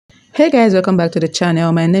Hey guys, welcome back to the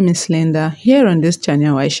channel. My name is Linda. Here on this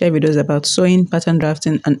channel I share videos about sewing, pattern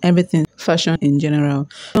drafting and everything fashion in general.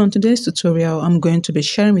 On today's tutorial I'm going to be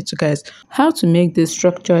sharing with you guys how to make this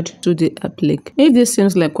structured 2D applique. If this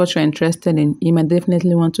seems like what you're interested in, you might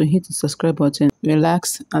definitely want to hit the subscribe button.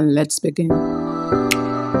 Relax and let's begin.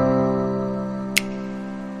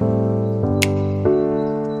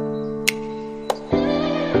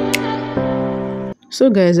 So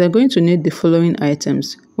guys, we're going to need the following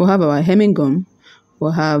items. We'll have our hemming gum,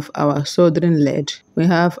 we'll have our soldering lead, we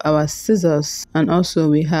have our scissors, and also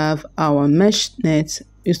we have our mesh net.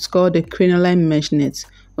 It's called a crinoline mesh net.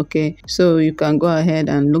 Okay, so you can go ahead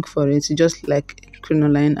and look for it, just like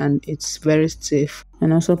crinoline, and it's very stiff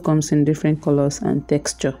and also comes in different colors and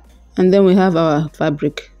texture. And then we have our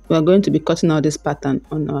fabric. We are going to be cutting out this pattern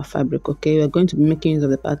on our fabric. Okay, we are going to be making use of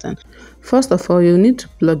the pattern. First of all, you need to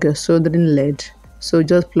plug your soldering lead. So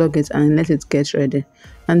just plug it and let it get ready.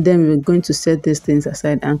 And then we're going to set these things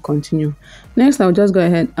aside and continue. Next, I'll just go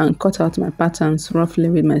ahead and cut out my patterns roughly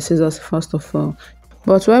with my scissors first of all.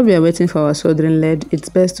 But while we are waiting for our soldering lead, it's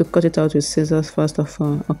best to cut it out with scissors first of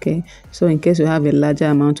all, okay? So in case you have a larger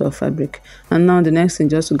amount of fabric. And now the next thing,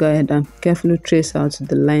 just to go ahead and carefully trace out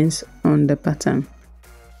the lines on the pattern.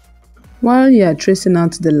 While you are tracing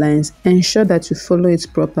out the lines, ensure that you follow it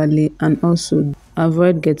properly and also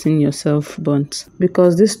avoid getting yourself burnt,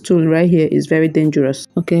 because this tool right here is very dangerous.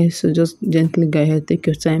 Okay, so just gently go ahead, take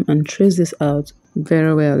your time and trace this out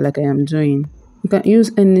very well like I am doing. You can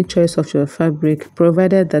use any choice of your fabric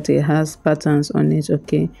provided that it has patterns on it.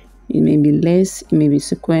 Okay, it may be lace, it may be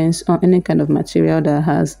sequins, or any kind of material that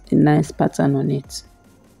has a nice pattern on it.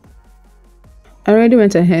 I already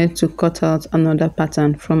went ahead to cut out another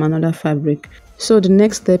pattern from another fabric. So the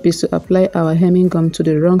next step is to apply our hemming gum to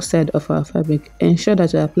the wrong side of our fabric. Ensure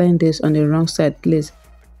that you're applying this on the wrong side, please.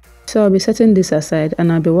 So I'll be setting this aside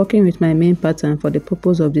and I'll be working with my main pattern for the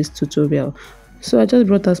purpose of this tutorial. So I just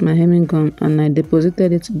brought out my hemming gum and I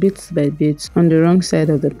deposited it bit by bit on the wrong side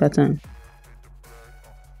of the pattern.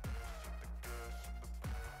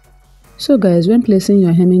 So guys, when placing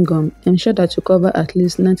your hemming gum, ensure that you cover at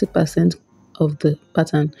least 90% of the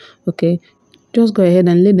pattern. Okay, just go ahead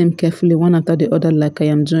and lay them carefully one after the other like I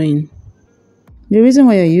am doing. The reason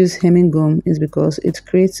why I use hemming gum is because it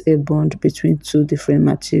creates a bond between two different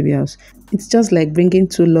materials. It's just like bringing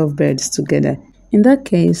two lovebirds together. In that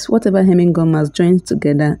case, whatever hemming gum has joined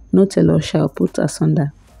together, no tailor shall put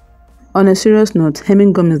asunder. On a serious note,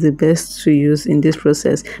 hemming gum is the best to use in this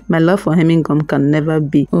process. My love for hemming gum can never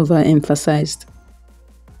be overemphasized.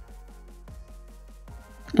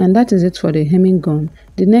 And that is it for the hemming gum.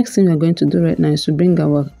 The next thing we're going to do right now is to bring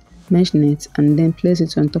our mesh net and then place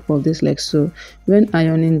it on top of this like so. When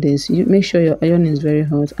ironing this, you make sure your iron is very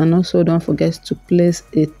hot, and also don't forget to place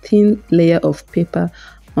a thin layer of paper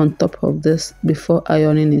on top of this before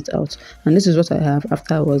ironing it out. And this is what I have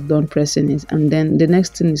after I was done pressing it. And then the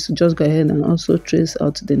next thing is to just go ahead and also trace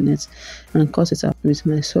out the net and cut it out with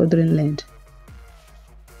my soldering lead.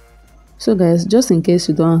 So guys, just in case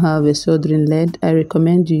you don't have a soldering lead, I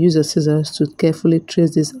recommend you use your scissors to carefully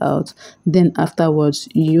trace this out. Then afterwards,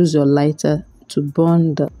 you use your lighter to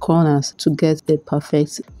burn the corners to get a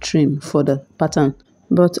perfect trim for the pattern.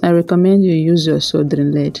 But I recommend you use your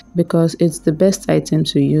soldering lead because it's the best item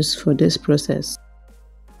to use for this process.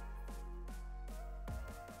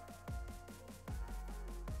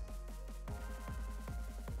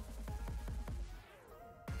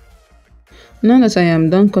 Now that I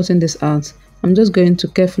am done cutting this out, I'm just going to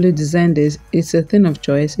carefully design this. It's a thing of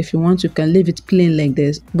choice. If you want, you can leave it plain like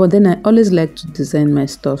this. But then I always like to design my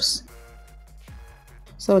stuffs.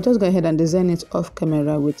 So I'll just go ahead and design it off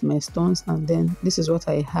camera with my stones, and then this is what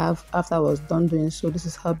I have after I was done doing so. This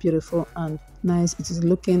is how beautiful and nice it is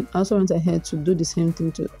looking. I also went ahead to do the same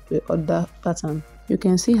thing to the other pattern. You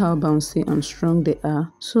can see how bouncy and strong they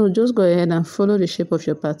are. So just go ahead and follow the shape of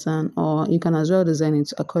your pattern, or you can as well design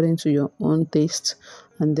it according to your own taste.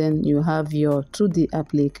 And then you have your 2D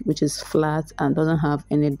applique, which is flat and doesn't have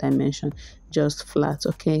any dimension, just flat.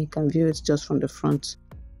 Okay, you can view it just from the front.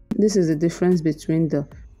 This is the difference between the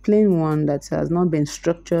plain one that has not been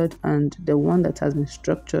structured and the one that has been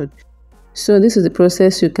structured. So this is the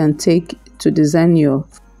process you can take to design your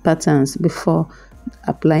patterns before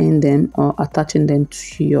applying them or attaching them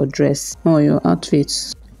to your dress or your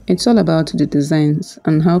outfits. It's all about the designs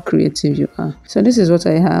and how creative you are. So this is what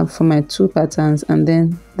I have for my two patterns, and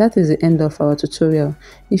then that is the end of our tutorial.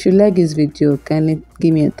 If you like this video, kindly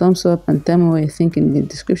give me a thumbs up and tell me what you think in the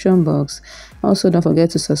description box. Also, don't forget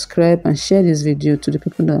to subscribe and share this video to the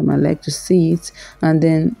people that might like to see it. And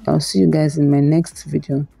then I'll see you guys in my next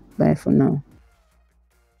video. Bye for now.